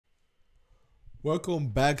Welcome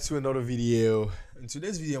back to another video. In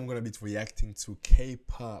today's video, I'm gonna be reacting to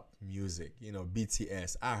K-pop music. You know,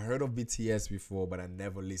 BTS. I heard of BTS before, but I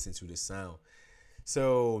never listened to the sound.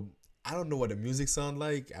 So I don't know what the music sound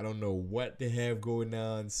like. I don't know what they have going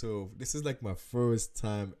on. So this is like my first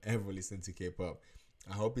time ever listening to K-pop.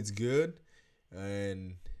 I hope it's good,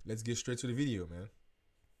 and let's get straight to the video, man.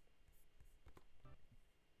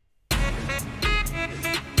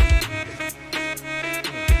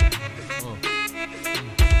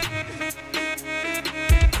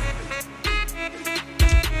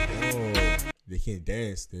 They can't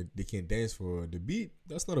dance. They can't dance for the beat.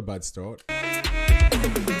 That's not a bad start. Can't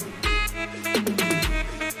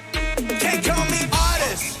call me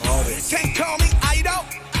artist. Can't call me idol.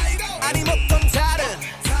 아니 못한 다른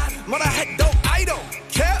뭐라 해도 I don't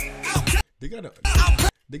care.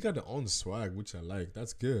 They got their own swag, which I like.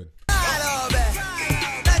 That's good.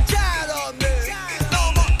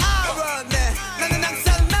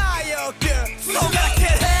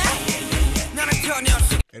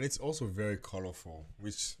 And it's also very colorful,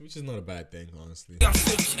 which is not a bad thing, honestly. I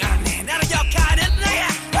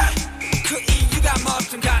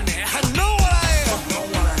know what I am.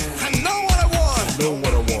 I know what I want. I know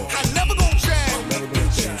what I want. I never gonna change. I'm never gonna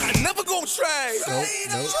change. I never gonna trade. Nope.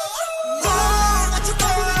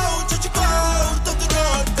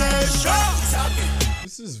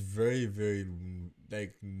 This is very, very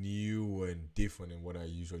like new and different than what I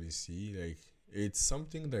usually see. Like, it's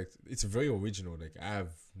something that it's very original. Like,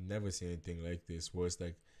 I've never seen anything like this, where it's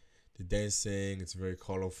like the dancing, it's very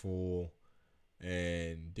colorful,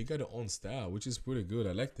 and they got their own style, which is pretty good.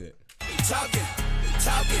 I liked it.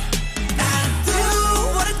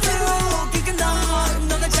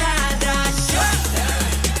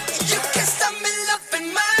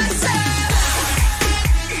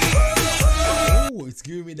 Oh, it's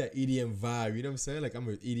giving me that EDM vibe. You know what I'm saying? Like, I'm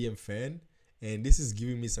an EDM fan, and this is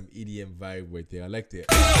giving me some EDM vibe right there. I liked it.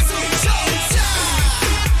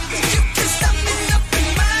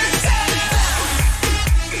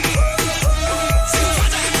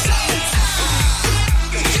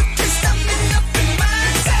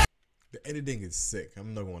 The editing is sick.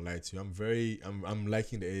 I'm not gonna lie to you. I'm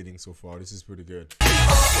liking the editing so far. This is pretty good. I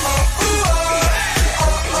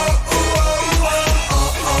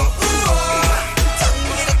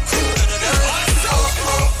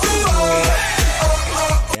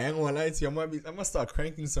ain't gonna lie to you. I might start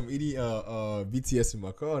cranking some BTS in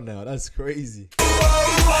my car now. That's crazy.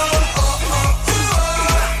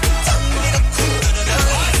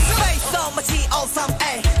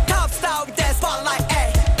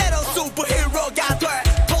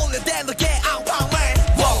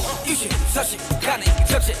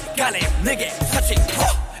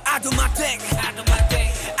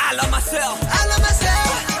 I love myself.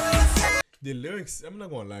 The lyrics, I'm not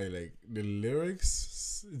gonna lie, like the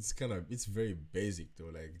lyrics, it's very basic though.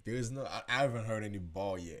 Like, there's no, I haven't heard any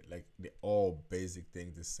ball yet. Like, they're all basic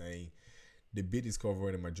things they're saying. The beat is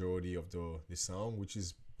covering the majority of the song, which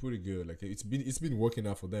is pretty good. Like, it's been working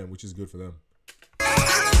out for them, which is good for them.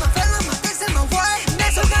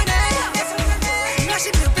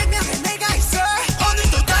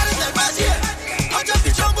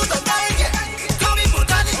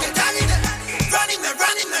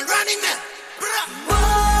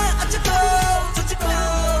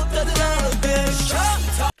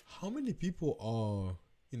 How many people are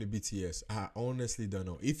in the BTS? I honestly don't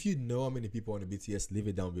know. If you know how many people are in the BTS, leave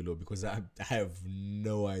it down below, because I have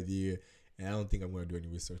no idea, and I don't think I'm gonna do any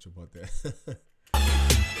research about that.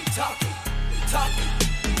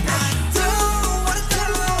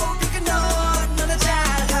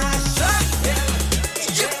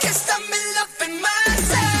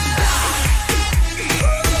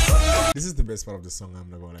 This is the best part of the song. I'm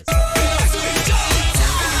not gonna lie to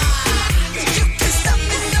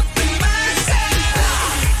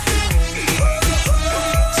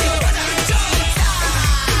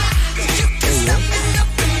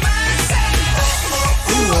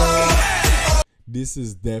This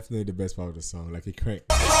is definitely the best part of the song. Like, it crank.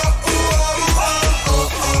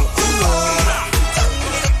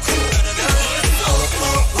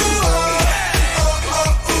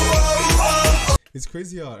 It's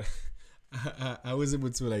crazy how I was able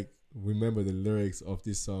to like remember the lyrics of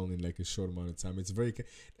this song in like a short amount of time. It's very,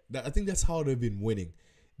 I think that's how they've been winning.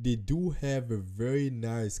 They do have a very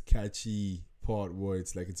nice catchy part where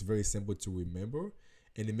it's like, it's very simple to remember,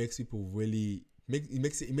 and it makes people really it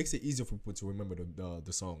makes it easier for people to remember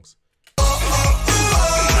the songs.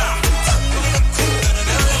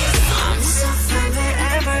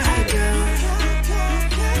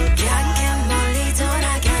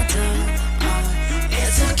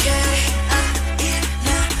 It's okay.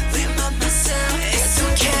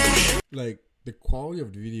 like the quality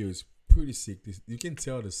of the video is pretty sick. You can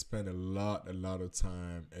tell they spent a lot of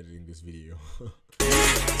time editing this video.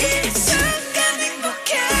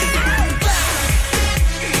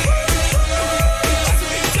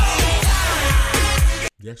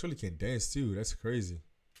 They actually can dance too. That's crazy.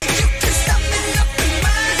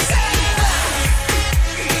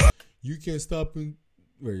 You can't stop in.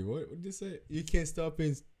 Wait, what did they say? You can't stop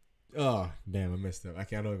in. Oh, damn, I messed up. I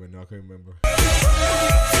don't even know. I can't remember.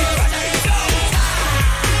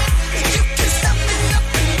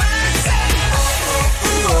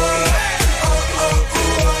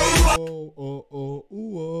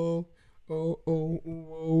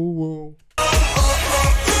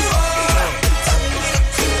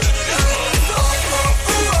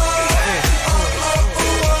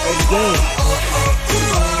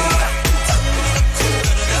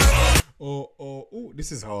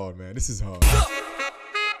 This is hard, man. This is hard. Okay,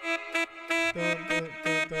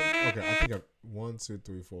 I think 1, 2,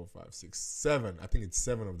 3, 4, 5, 6, 7. I think it's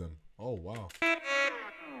 7 of them. Oh wow. I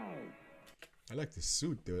like the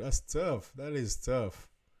suit though. That's tough. That is tough.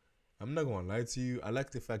 I'm not gonna lie to you. I like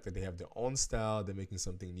the fact that they have their own style. They're making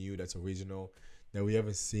something new that's original that we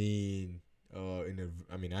haven't seen. I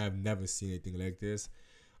mean, I have never seen anything like this.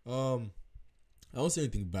 I don't see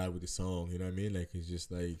anything bad with the song. You know what I mean? Like it's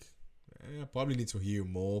just like. I probably need to hear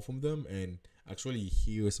more from them and actually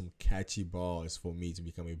hear some catchy bars for me to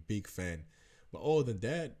become a big fan. But other than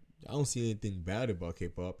that, I don't see anything bad about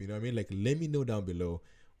K-pop. You know what I mean? Like, let me know down below,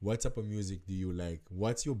 what type of music do you like?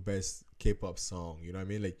 What's your best K-pop song? You know what I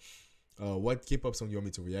mean? Like, what K-pop song do you want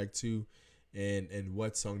me to react to? And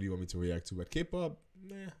what song do you want me to react to? But K-pop,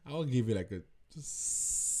 I'll give it like a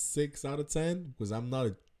 6 out of 10 because I'm not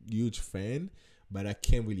a huge fan. But I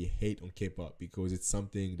can't really hate on K-pop because it's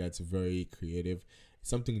something that's very creative. It's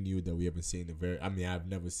something new that we haven't seen I've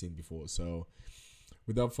never seen before. So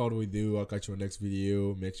without further ado, I'll catch you on the next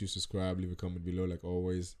video. Make sure you subscribe, leave a comment below like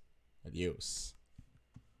always. Adios.